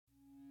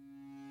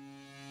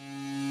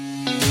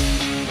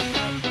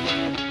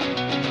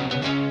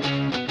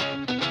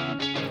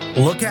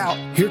Look out,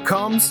 here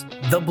comes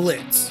The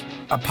Blitz,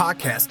 a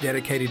podcast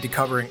dedicated to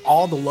covering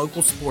all the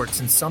local sports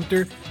in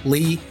Sumter,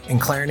 Lee,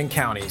 and Clarendon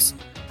counties,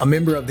 a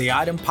member of the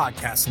Item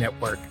Podcast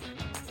Network.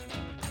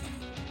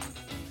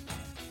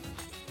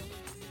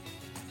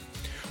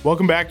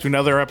 Welcome back to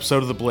another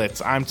episode of The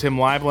Blitz. I'm Tim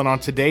Leibland. On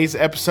today's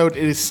episode,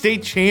 it is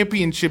state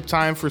championship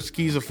time for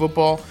SCISA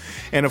football.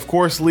 And of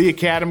course, Lee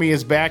Academy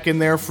is back in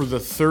there for the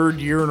third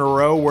year in a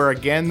row, where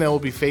again, they'll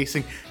be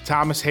facing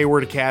Thomas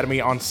Hayward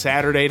Academy on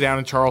Saturday down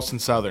in Charleston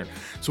Southern.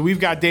 So we've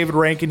got David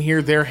Rankin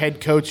here, their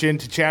head coach, in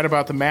to chat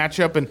about the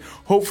matchup and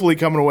hopefully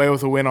coming away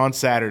with a win on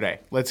Saturday.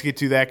 Let's get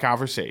to that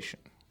conversation.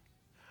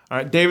 All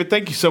right, David,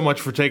 thank you so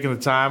much for taking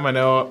the time. I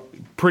know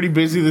pretty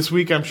busy this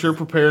week, I'm sure,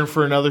 preparing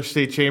for another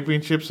state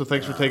championship, so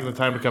thanks for taking the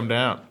time to come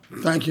down.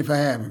 Thank you for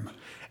having me.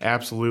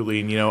 Absolutely,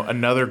 and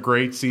another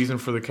great season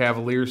for the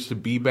Cavaliers to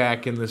be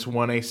back in this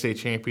 1A state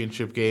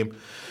championship game.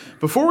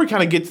 Before we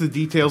kind of get to the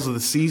details of the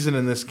season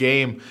in this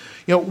game,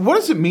 what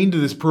does it mean to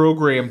this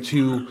program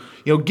to,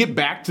 get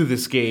back to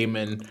this game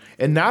and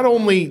not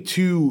only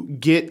to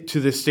get to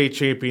this state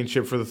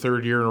championship for the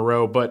third year in a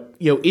row, but,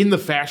 in the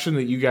fashion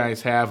that you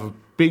guys have of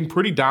being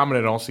pretty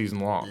dominant all season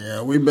long?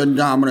 Yeah, we've been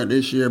dominant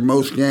this year.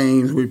 Most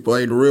games we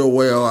played real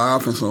well. Our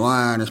offensive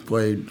line has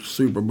played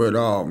super, but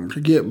to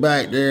get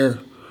back there,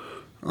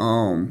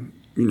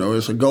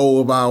 it's a goal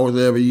of ours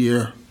every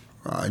year.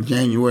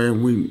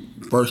 January,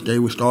 first day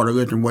we started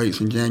lifting weights.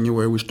 In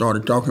January, we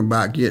started talking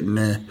about getting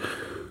there.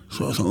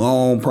 So it's a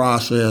long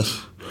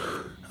process.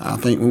 I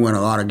think we win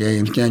a lot of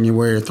games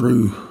January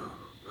through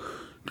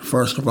the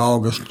 1st of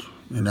August,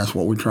 and that's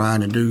what we're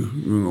trying to do.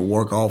 We're going to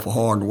work awful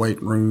hard in the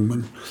weight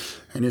room,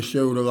 and it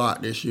showed a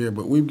lot this year.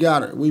 But we've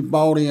got it. We've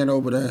bought in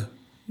over there.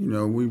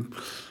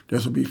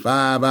 This will be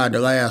 5 out of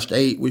the last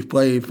 8 we've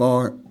played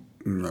for it.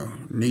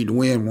 Need to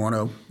win one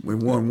of them. We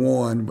won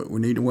one, but we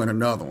need to win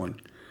another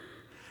one.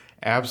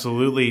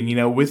 Absolutely.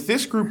 And, with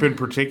this group in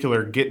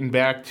particular, getting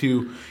back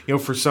to,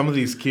 for some of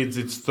these kids,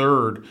 it's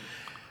third.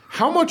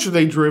 How much are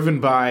they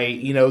driven by,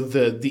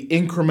 the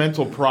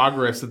incremental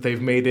progress that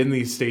they've made in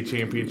these state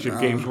championship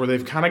games, where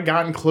they've kind of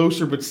gotten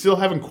closer but still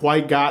haven't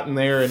quite gotten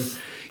there? And,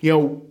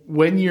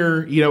 when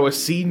you're, a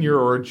senior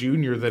or a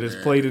junior that has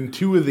played in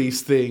 2 of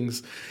these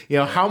things,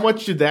 how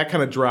much did that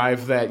kind of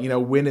drive that,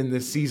 win in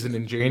this season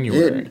in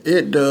January?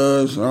 It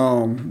does.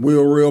 We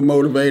were real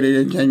motivated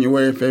in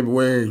January,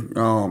 February.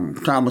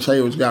 Thomas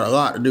Hayward's got a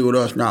lot to do with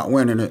us not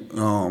winning it.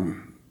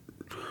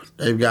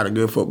 They've got a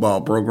good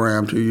football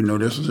program, too.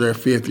 This is their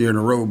 5th year in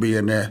a row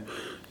being there.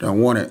 They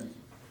won it.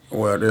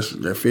 Well, this is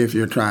their 5th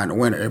year trying to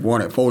win it. They've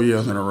won it 4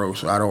 years in a row,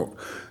 so I don't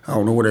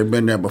know whether they've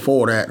been there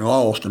before that and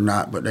lost or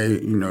not, but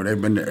they've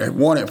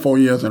won it 4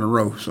 years in a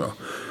row. So,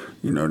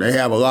 they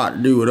have a lot to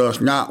do with us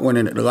not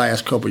winning it the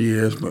last couple of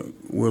years, but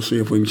we'll see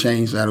if we can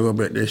change that a little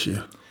bit this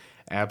year.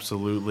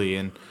 Absolutely.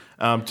 And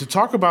to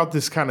talk about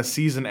this kind of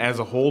season as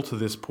a whole to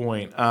this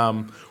point,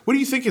 what do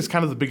you think is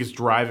kind of the biggest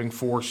driving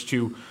force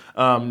to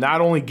not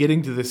only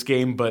getting to this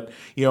game, but,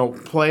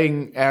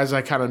 playing, as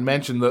I kind of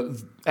mentioned,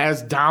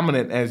 as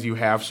dominant as you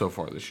have so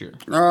far this year?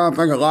 I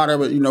think a lot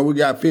of it, we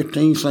got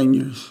 15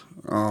 seniors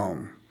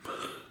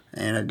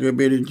and a good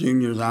bit of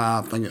juniors.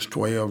 I think it's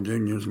 12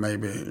 juniors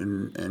maybe.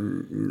 And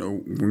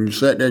when you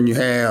sit there and you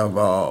have,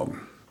 I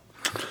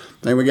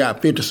think we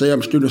got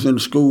 57 students in the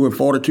school and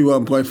 42 of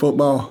them play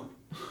football.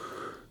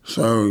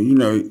 So,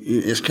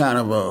 it's kind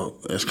of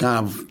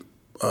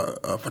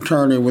a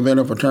fraternity within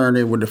a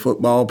fraternity with the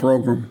football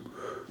program.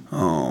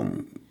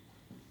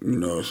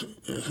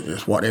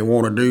 It's what they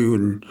want to do.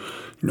 And,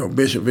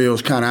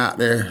 Bishopville's kind of out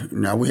there.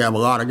 Now, we have a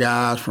lot of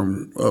guys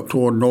from up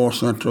toward North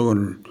Central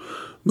and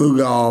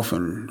Lugoff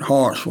and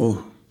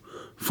Hartsville,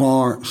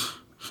 Florence.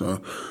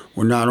 So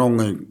we're not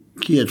only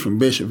kids from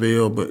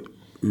Bishopville, but,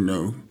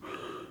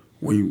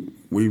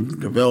 we've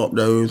developed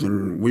those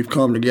and we've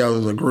come together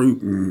as a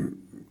group and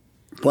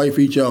play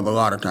for each other a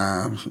lot of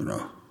times,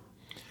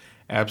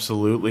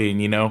 Absolutely.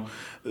 And,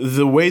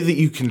 the way that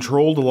you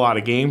controlled a lot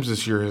of games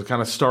this year has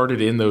kind of started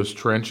in those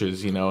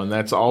trenches, and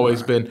that's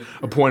always been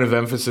a point of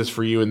emphasis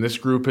for you. And this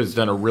group has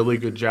done a really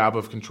good job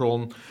of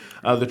controlling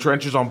the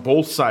trenches on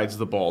both sides of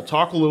the ball.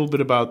 Talk a little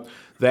bit about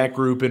that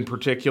group in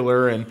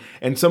particular and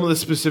some of the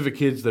specific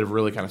kids that have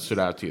really kind of stood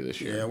out to you this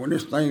year. Yeah, when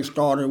this thing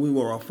started, we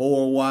were a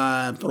 4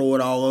 wide, throw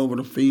it all over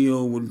the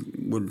field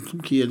with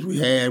some kids we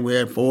had. We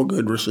had 4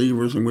 good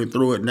receivers, and we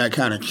threw it, and that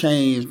kind of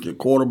changed the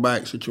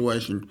quarterback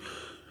situation.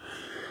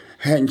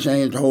 Hadn't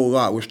changed a whole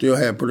lot. We still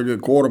had pretty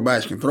good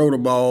quarterbacks can throw the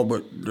ball,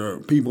 but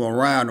the people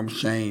around them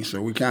changed.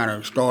 So we kind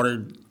of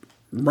started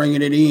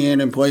bringing it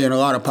in and playing a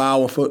lot of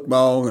power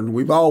football. And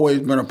we've always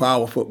been a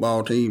power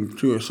football team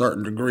to a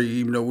certain degree,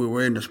 even though we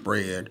were in the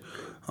spread.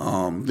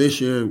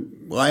 Last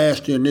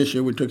year and this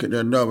year, we took it to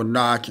another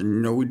notch.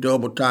 And, we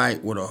double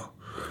tight with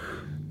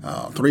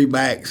 3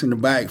 backs in the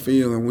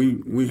backfield, and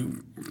we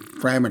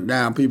cram it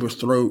down people's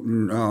throat.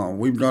 And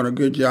we've done a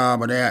good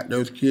job of that.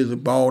 Those kids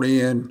have bought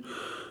in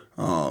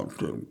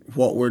to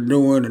what we're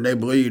doing, and they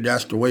believe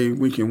that's the way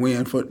we can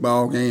win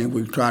football games.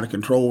 We try to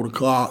control the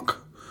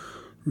clock,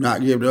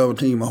 not give the other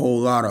team a whole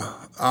lot of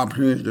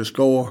opportunities to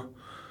score.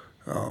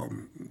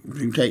 If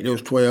you take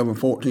those 12 and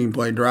 14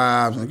 play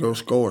drives and go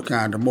score, it's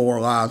kind of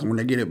demoralizing. When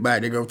they get it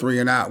back, they go 3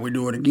 and out. We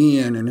do it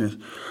again,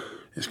 and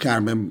it's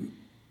kind of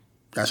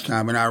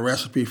been our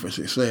recipe for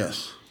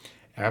success.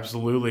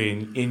 Absolutely,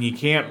 and you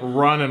can't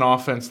run an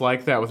offense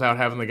like that without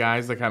having the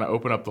guys that kind of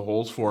open up the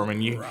holes for them.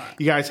 And you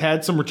guys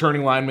had some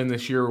returning linemen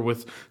this year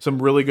with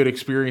some really good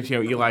experience.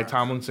 Eli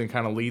Tomlinson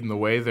kind of leading the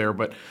way there.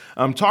 But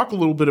talk a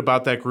little bit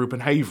about that group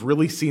and how you've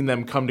really seen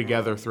them come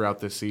together throughout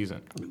this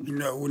season.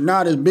 We're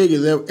not as big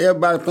as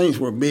everybody thinks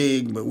we're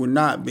big, but we're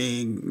not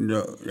big.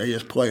 They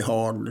just play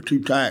hard. The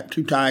two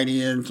tight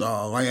ends,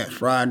 Lance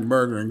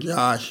Freidenberger and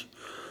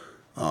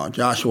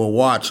Joshua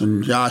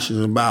Watson. Josh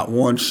is about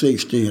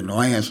 160, and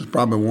Lance is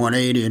probably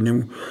 180. And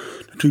then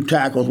the two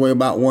tackles weigh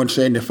about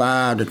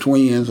 175. The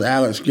twins,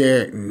 Alex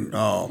Garrett and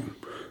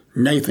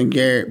Nathan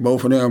Garrett,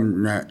 both of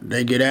them,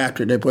 they get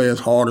after it. They play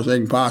as hard as they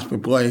can possibly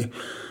play.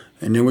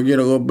 And then we get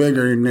a little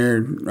bigger in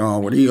there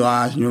with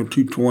Eli's,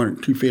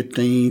 220,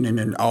 215. And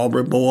then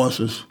Aubrey Boyce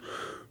is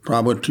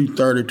probably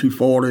 230,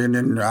 240. And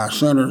then our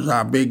center's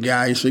our big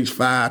guy, he's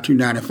 6'5",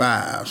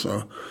 295.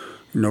 So,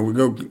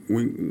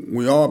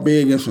 we are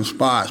big in some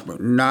spots, but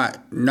not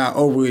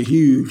overly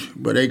huge.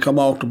 But they come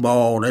off the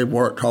ball. They've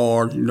worked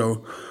hard.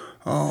 5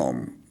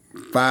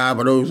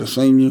 of those are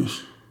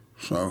seniors.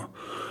 So,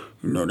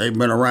 they've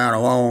been around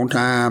a long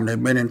time.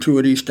 They've been in 2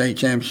 of these state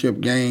championship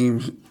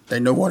games. They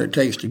know what it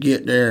takes to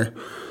get there.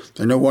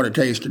 They know what it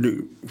takes to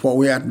do, what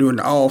we have to do in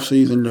the off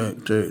season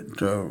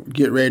to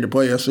get ready to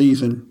play a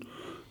season.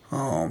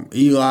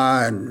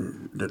 Eli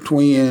and the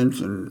twins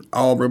and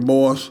Aubrey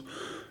Boyce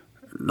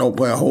don't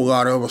play a whole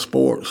lot of other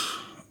sports.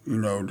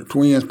 The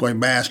twins play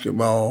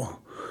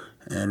basketball,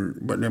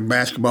 but then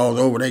basketball's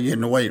over, they get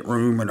in the weight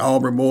room, and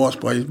Aubrey Boyce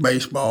plays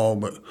baseball,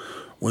 but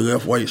we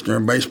lift weights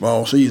during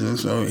baseball season,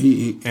 so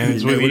we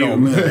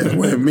don't miss it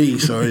with me,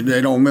 so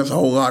they don't miss a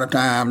whole lot of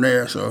time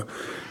there. So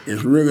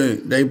it's really,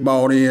 they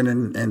bought in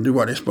and do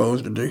what they're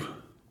supposed to do.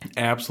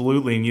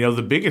 Absolutely. And,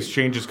 the biggest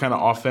changes kind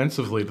of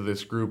offensively to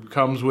this group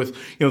comes with,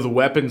 the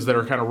weapons that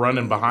are kind of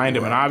running behind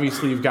him. And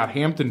obviously you've got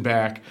Hampton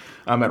back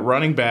at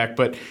running back.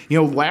 But,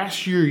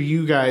 last year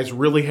you guys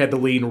really had to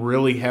lean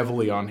really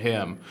heavily on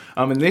him.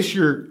 And this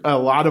year a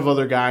lot of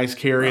other guys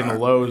carrying the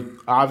load.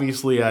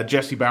 Obviously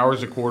Jesse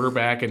Bowers, a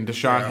quarterback, and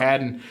Deshaun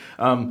Haddon,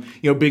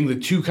 being the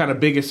two kind of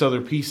biggest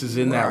other pieces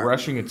in that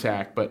rushing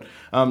attack. But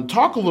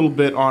talk a little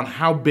bit on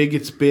how big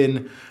it's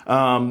been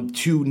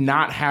to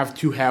not have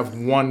to have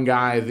one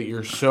guy that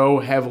you're so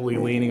heavily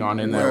leaning on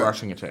in that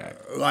rushing attack.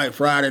 Like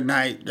Friday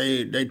night,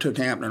 they took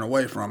Hampton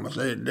away from us.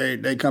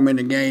 They come in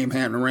the game,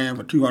 Hampton ran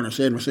for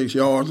 276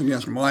 yards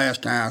against them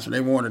last time, so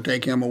they wanted to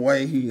take him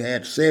away. He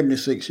had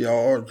 76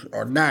 yards,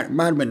 or might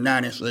have been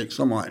 96,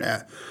 something like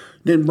that.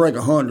 Didn't break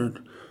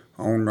 100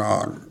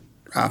 on,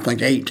 I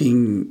think,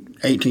 18,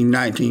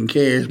 19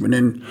 carries, but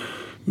then,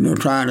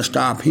 trying to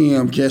stop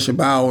him, Jesse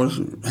Bowers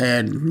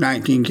had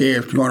 19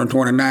 carries,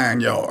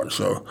 229 yards.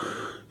 So,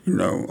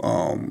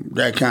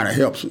 that kind of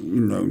helps,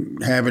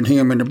 having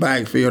him in the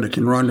backfield that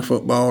can run the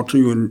football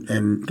too,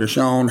 and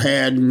Deshaun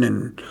Haddon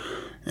and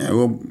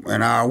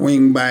our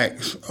wing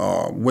backs,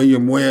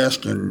 William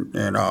West and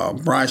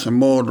Bryson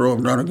Muldrow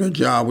have done a good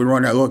job. We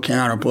run that little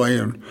counter play,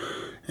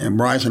 and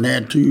Bryson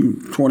had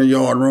 2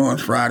 20-yard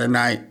runs Friday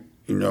night,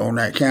 on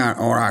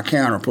our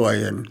counter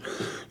play, and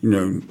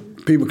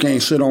people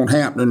can't sit on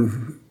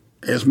Hampton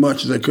as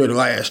much as they could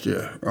last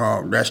year.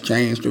 That's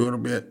changed a little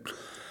bit.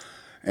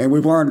 And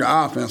we've learned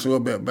the offense a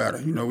little bit better.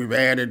 We've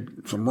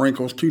added some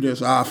wrinkles to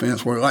this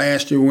offense where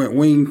last year we went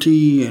wing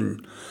T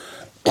and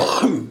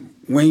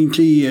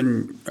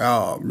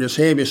this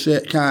heavy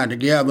set kind of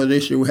together.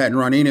 This year we hadn't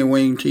run any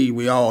wing T.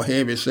 We all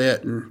heavy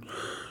set and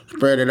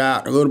spread it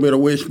out. A little bit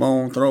of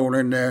wishbone thrown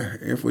in there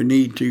if we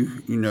need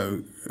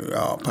to,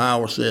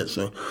 power set.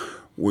 So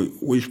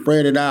we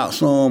spread it out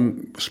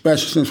some,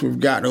 especially since we've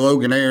got the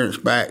Logan Aarons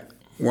back,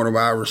 one of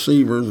our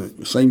receivers,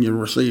 a senior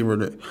receiver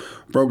that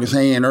broke his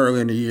hand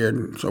early in the year.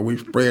 And so we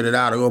spread it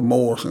out a little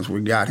more since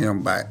we got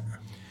him back.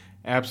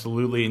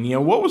 Absolutely.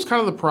 And, what was kind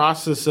of the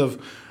process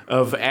of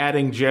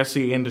adding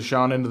Jesse and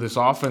Deshaun into this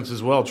offense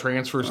as well,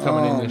 transfers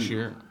coming in this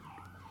year?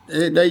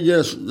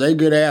 They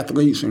good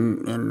athletes,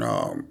 and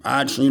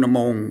I'd seen them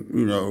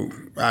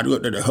on, I'd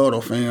looked at the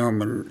huddle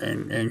film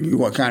and knew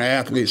what kind of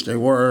athletes they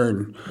were.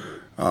 And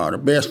the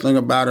best thing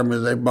about them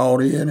is they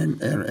bought in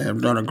and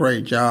have done a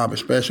great job,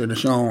 especially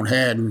Deshaun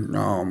Haddon.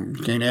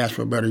 You can't ask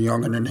for a better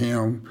youngin' than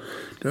him.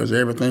 Does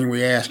everything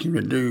we ask him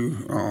to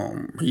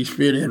do. He's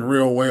fit in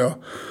real well.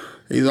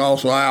 He's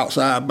also an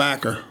outside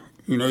backer.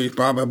 He's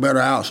probably a better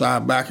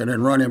outside backer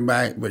than running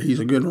back, but he's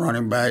a good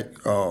running back.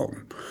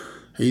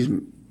 He's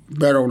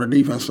better on the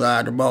defense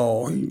side of the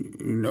ball.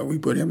 We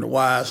put him the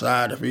wide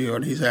side of the field,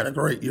 and he's had a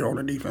great year on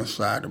the defense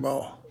side of the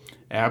ball.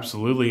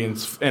 Absolutely,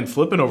 and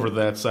flipping over to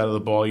that side of the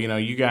ball,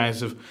 you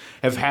guys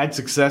have had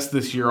success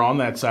this year on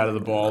that side of the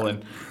ball.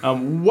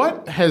 And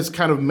what has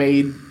kind of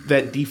made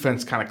that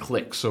defense kind of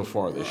click so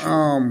far this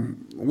year?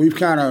 We've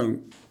kind of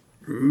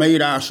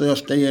made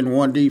ourselves stay in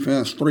one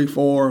defense,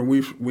 3-4, and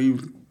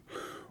we've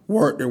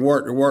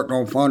worked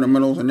on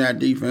fundamentals in that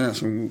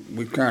defense, and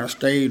we kind of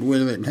stayed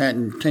with it and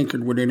hadn't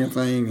tinkered with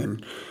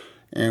anything,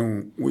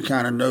 and we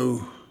kind of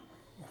know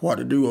what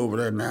to do over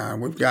there now.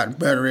 We've gotten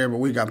better every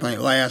week. I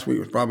think last week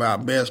was probably our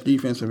best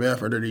defensive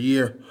effort of the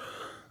year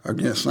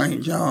against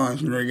St.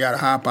 John's. They got a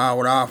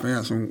high-powered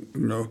offense, and,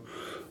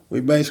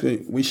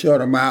 we shut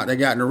them out. They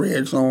got in the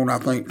red zone, I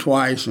think,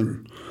 twice,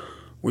 and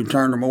we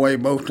turned them away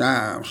both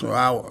times. So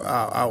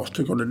I was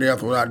tickled to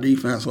death with our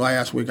defense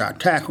last week. Our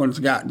tackling's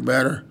gotten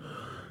better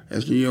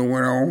as the year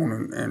went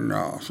on,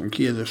 and some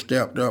kids have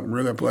stepped up and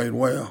really played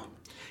well.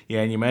 Yeah,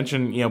 and you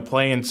mentioned,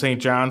 playing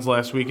St. John's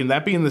last week, and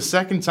that being the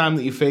second time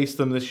that you faced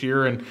them this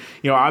year, and,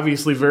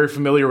 obviously very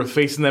familiar with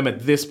facing them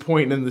at this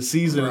point in the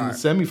season in the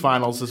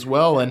semifinals as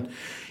well. And,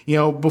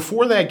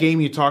 before that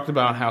game, you talked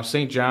about how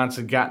St. John's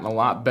had gotten a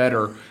lot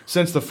better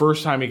since the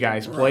first time you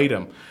guys played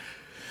them.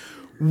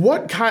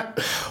 What kind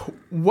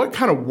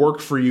of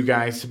worked for you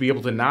guys to be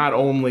able to not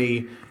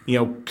only,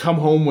 come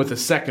home with a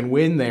second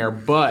win there,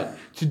 but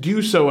to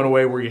do so in a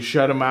way where you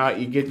shut them out,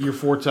 you get your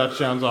 5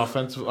 touchdowns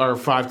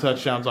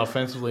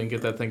offensively, and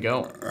get that thing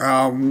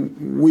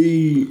going?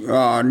 We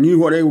knew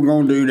what they were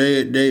going to do.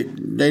 They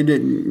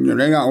didn't.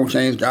 They're not going to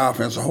change the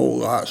offense a whole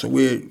lot. So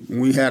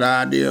we had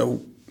an idea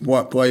of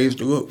what plays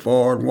to look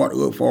for and what to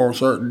look for on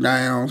certain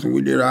downs, and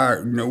we did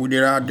our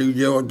due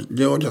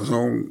diligence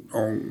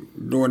on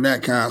doing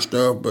that kind of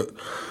stuff. But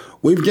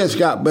we've just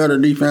got better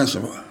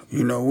defensively.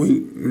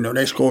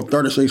 They scored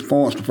 36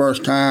 points the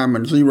first time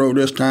and 0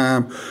 this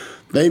time.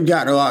 They've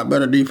gotten a lot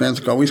better defense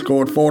because we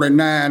scored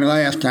 49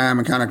 last time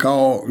and kind of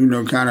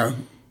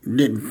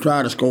didn't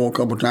try to score a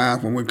couple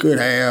times when we could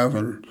have,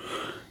 and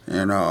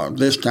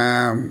this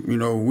time,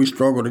 we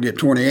struggled to get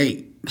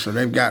 28. So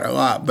they've got a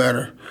lot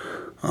better.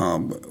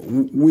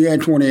 We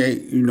had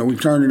 28. We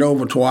turned it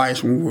over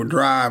twice when we were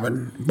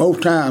driving.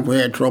 Both times we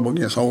had trouble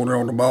against holding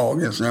on the ball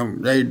against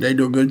them. They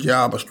do a good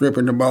job of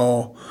stripping the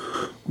ball,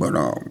 but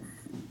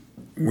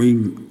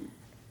we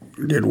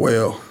did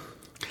well.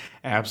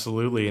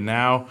 Absolutely. And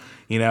now,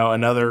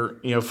 another,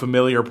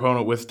 familiar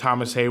opponent with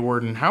Thomas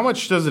Hayward. And how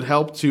much does it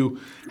help to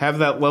have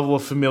that level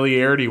of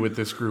familiarity with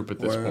this group at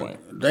this point?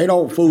 They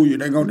don't fool you.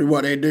 They're going to do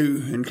what they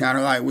do, and kind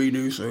of like we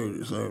do.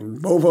 So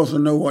both of us will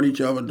know what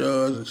each other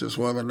does. It's just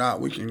whether or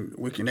not we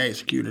can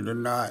execute it or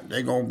not.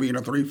 They're going to be in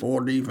a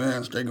 3-4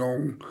 defense. They're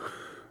going to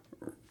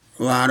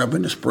line up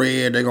in the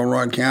spread. They're going to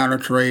run counter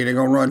trade. They're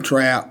going to run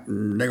trap.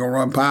 And they're going to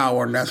run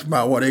power, and that's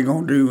about what they're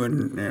going to do.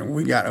 And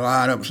we got to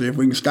line up and see if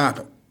we can stop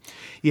it.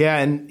 Yeah,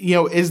 and,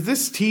 is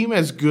this team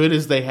as good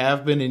as they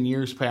have been in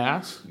years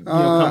past,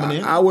 coming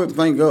in? I would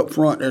think up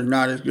front they're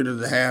not as good as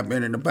they have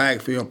been. In the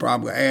backfield,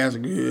 probably as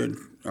good.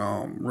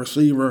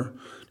 Receiver,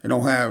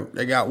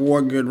 they got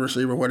one good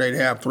receiver where they'd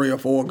have 3 or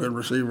 4 good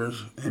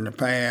receivers in the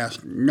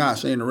past. Not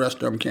saying the rest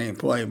of them can't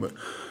play, but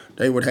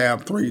they would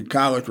have 3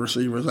 college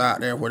receivers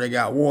out there where they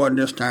got one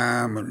this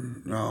time.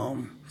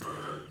 And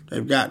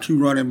they've got 2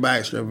 running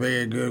backs that are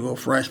very good, little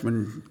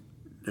freshmen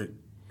that,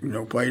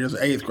 played as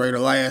an 8th grader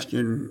last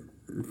year and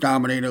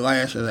dominated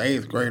last year as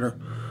an 8th grader.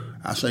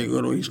 I say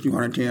little, he's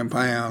 210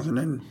 pounds. And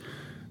then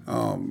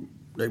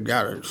they've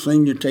got a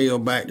senior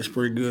tailback that's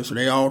pretty good, so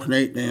they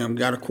alternate them.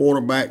 Got a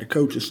quarterback, the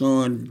coach's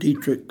son,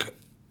 Dietrich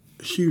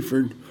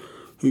Schuford,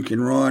 who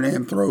can run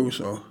and throw,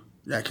 so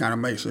that kind of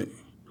makes it,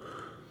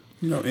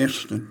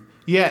 interesting.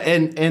 Yeah,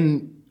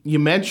 and you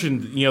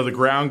mentioned, the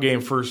ground game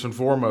first and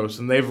foremost,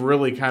 and they've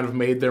really kind of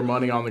made their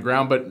money on the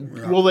ground, but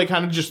will they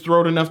kind of just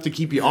throw it enough to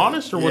keep you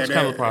honest, or what's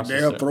kind of the process?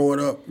 They'll throw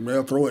it up.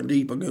 They'll throw it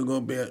deep a good little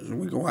bit.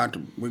 And we're going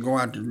to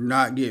have to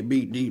not get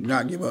beat deep,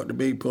 not give up the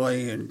big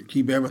play, and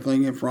keep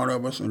everything in front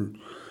of us. And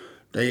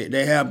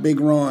they have big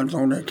runs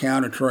on their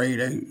counter trade.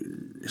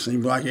 It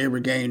seems like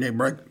every game they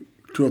break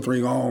 2 or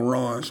 3 long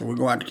runs, so we're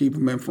going to have to keep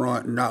them in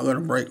front and not let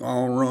them break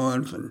long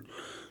runs and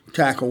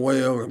tackle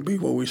well and be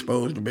what we're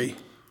supposed to be.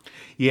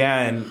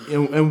 Yeah,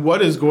 and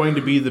what is going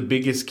to be the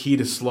biggest key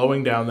to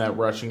slowing down that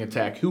rushing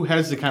attack? Who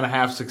has to kind of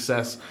have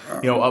success,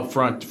 up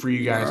front for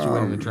you guys to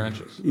win in the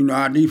trenches?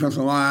 Our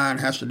defensive line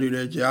has to do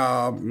their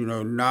job.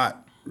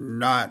 Not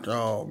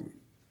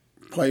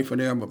play for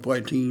them, but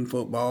play team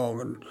football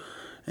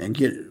and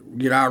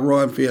get our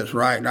run fits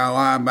right. And our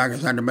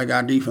linebackers have to make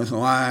our defensive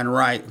line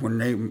right when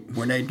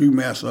they do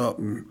mess up.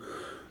 And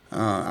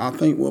I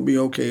think we'll be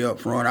okay up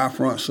front. Our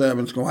front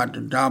seven's gonna have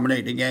to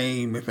dominate the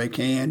game if they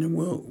can, and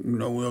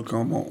we'll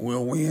come on,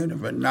 we'll win.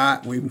 If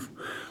not,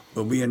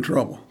 we'll be in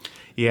trouble.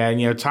 Yeah,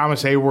 and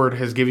Thomas Hayward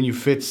has given you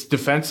fits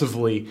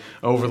defensively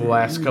over the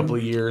last couple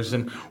of years.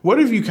 And what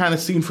have you kind of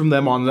seen from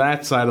them on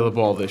that side of the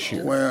ball this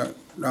year? Well,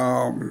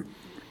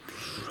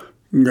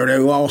 they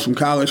lost some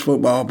college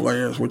football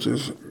players, which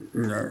is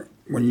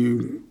when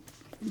you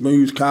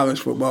lose college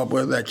football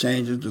players, that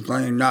changes the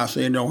thing. Not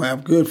saying they don't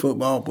have good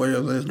football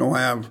players, they just don't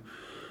have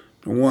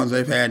the ones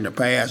they've had in the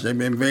past. They've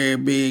been very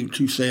big,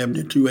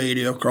 270,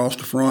 280 across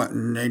the front,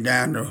 and they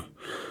down to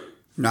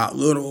not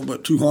little,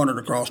 but 200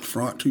 across the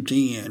front,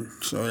 210.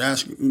 So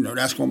that's going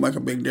to make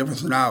a big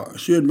difference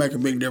should make a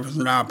big difference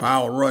in our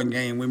power run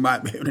game. We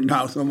might be able to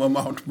knock some of them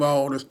off the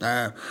ball this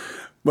time.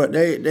 But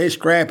they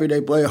scrappy.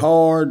 They play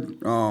hard.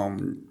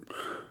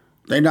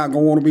 They're not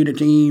going to want to be the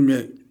team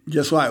that,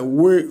 just like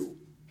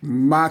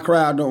my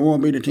crowd don't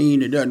want to be the team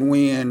that doesn't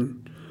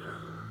win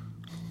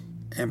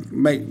and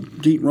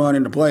make deep run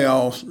in the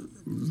playoffs.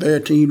 Their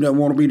team doesn't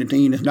want to be the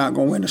team that's not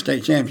going to win the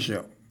state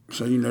championship.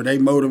 So, they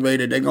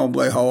motivated. They're going to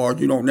play hard.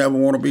 You don't never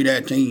want to be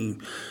that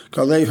team.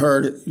 Because they've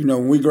heard it,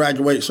 when we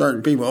graduate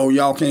certain people, oh,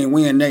 y'all can't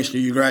win next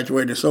year. You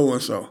graduated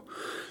so-and-so.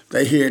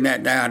 They hearing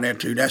that down there,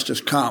 too. That's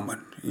just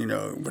common,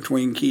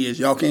 between kids.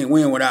 Y'all can't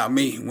win without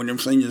me when them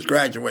seniors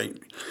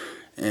graduate.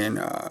 And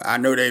I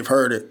know they've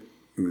heard it,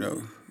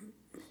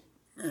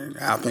 and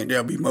I think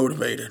they'll be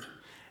motivated.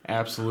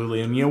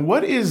 Absolutely. And,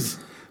 what is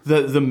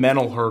the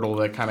mental hurdle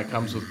that kind of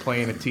comes with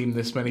playing a team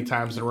this many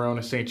times in a row in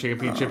a state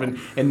championship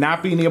and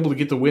not being able to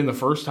get the win the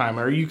first time?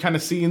 Are you kind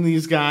of seeing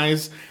these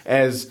guys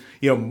as,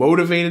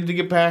 motivated to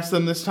get past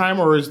them this time,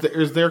 or is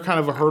there kind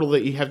of a hurdle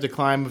that you have to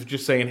climb of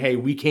just saying, hey,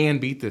 we can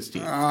beat this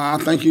team? I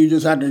think you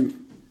just have to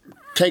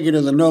take it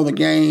as another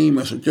game.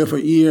 It's a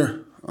different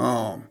year.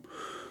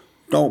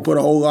 Don't put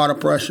a whole lot of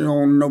pressure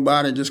on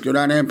nobody. Just go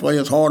down there and play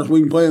as hard as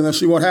we can play and let's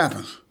see what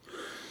happens.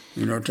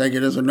 Take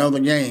it as another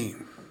game.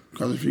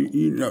 Because if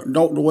you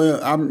don't dwell,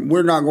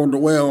 we're not going to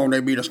dwell on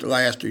they beat us the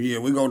last 2 years.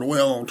 We're going to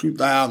dwell on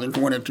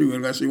 2022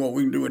 and let's see what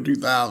we can do in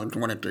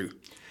 2022.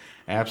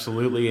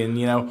 Absolutely.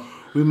 And,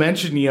 we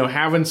mentioned,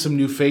 having some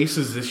new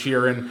faces this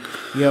year and,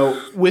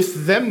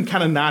 with them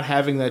kind of not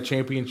having that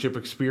championship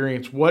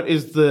experience, what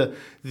is the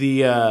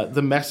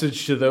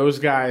message to those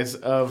guys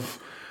of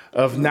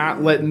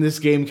not letting this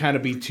game kind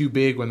of be too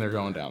big when they're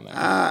going down there?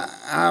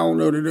 I don't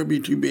know that it'll be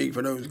too big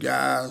for those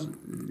guys.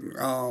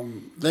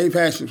 They've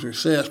had some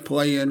success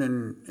playing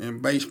in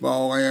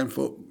baseball and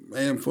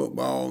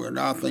football, and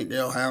I think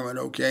they'll have it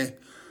okay.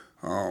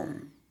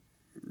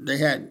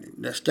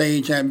 The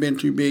stage hadn't been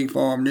too big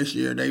for them this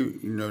year.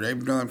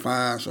 They've done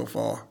fine so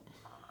far.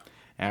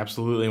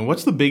 Absolutely. And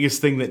what's the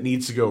biggest thing that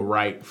needs to go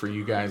right for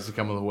you guys to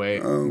come away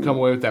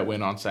with that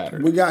win on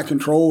Saturday? We got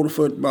control of the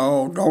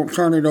football. Don't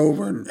turn it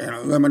over and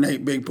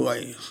eliminate big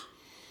plays.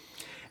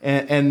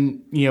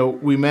 And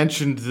we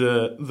mentioned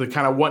the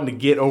kind of wanting to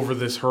get over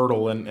this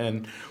hurdle,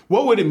 and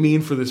what would it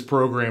mean for this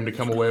program to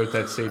come away with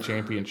that state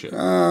championship? I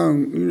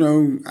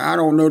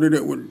don't know that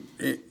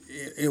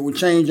it would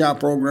change our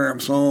program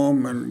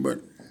some,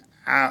 but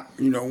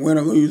win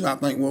or lose, I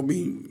think we'll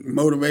be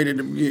motivated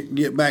to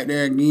get back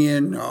there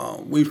again.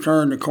 We've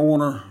turned the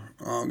corner.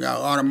 Got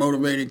a lot of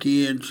motivated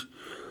kids.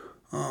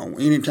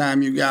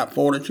 Anytime you got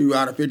 42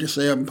 out of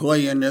 57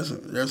 playing,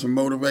 there's some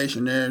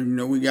motivation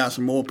there. We got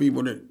some more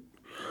people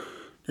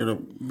that'll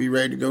be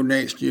ready to go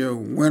next year,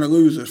 win or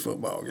lose this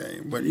football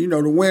game. But,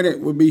 to win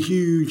it would be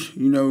huge.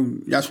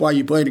 That's why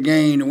you play the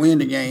game, to win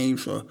the game.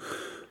 So,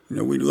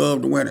 we'd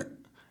love to win it.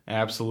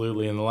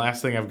 Absolutely. And the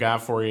last thing I've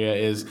got for you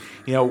is,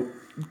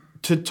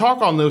 to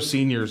talk on those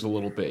seniors a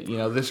little bit.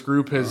 This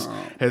group has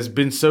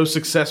been so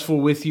successful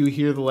with you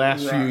here the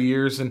last few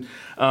years. And,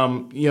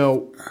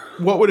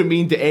 what would it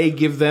mean to,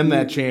 give them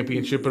that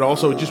championship, but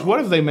also just what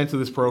have they meant to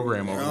this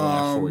program over the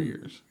last 4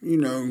 years?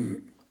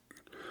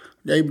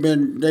 They've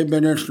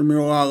been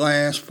instrumental our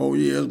last 4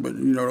 years, but,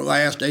 the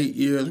last 8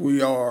 years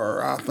we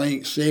are, I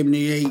think,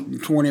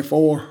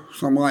 78-24,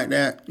 something like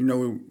that.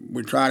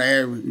 We try to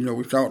average,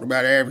 we talked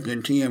about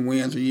averaging 10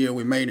 wins a year.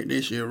 We made it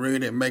this year. Really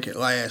didn't make it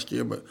last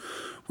year, but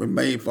we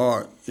made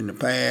for it in the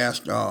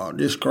past.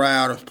 This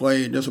crowd has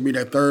played. This will be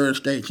their third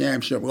state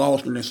championship,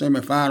 lost in the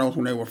semifinals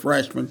when they were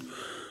freshmen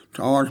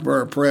to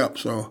Orangeburg Prep.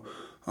 So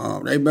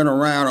they've been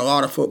around a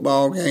lot of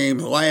football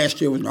games. Last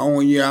year was the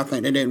only year I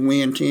think they didn't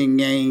win 10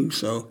 games.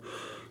 So,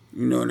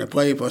 and they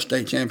played for a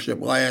state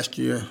championship last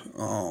year.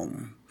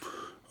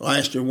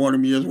 Last year, one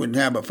of the years we didn't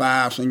have but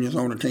 5 seniors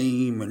on the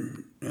team,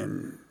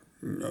 and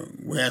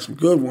we had some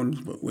good ones,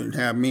 but we didn't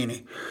have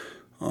many.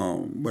 I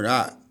don't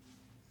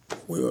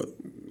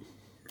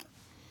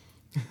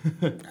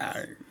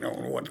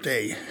know what to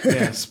tell you.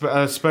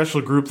 A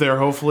special group there.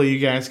 Hopefully you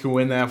guys can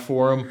win that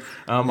for them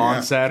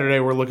on Saturday.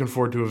 We're looking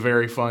forward to a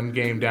very fun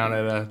game down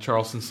at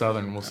Charleston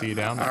Southern. We'll see you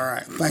down there. All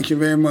right. Thank you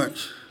very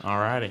much. All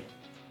righty.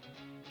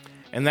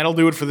 And that'll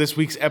do it for this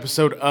week's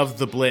episode of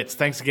The Blitz.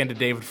 Thanks again to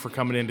David for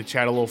coming in to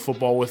chat a little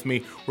football with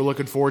me. We're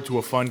looking forward to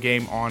a fun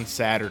game on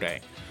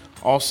Saturday.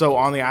 Also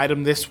on the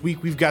item this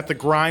week, we've got The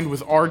Grind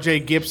with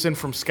RJ Gibson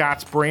from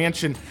Scotts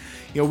Branch. And,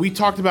 we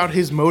talked about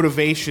his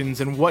motivations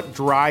and what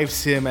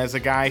drives him as a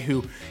guy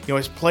who,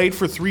 has played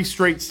for 3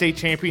 straight state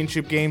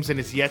championship games and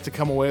is yet to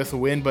come away with a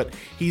win, but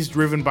he's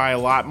driven by a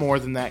lot more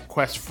than that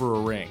quest for a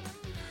ring.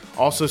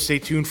 Also, stay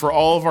tuned for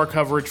all of our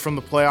coverage from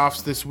the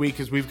playoffs this week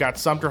as we've got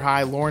Sumter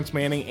High, Lawrence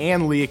Manning,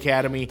 and Lee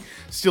Academy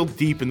still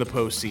deep in the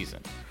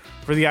postseason.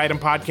 For the Item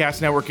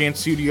Podcast Network and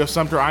Studio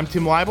Sumter, I'm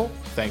Tim Leibel.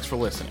 Thanks for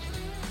listening.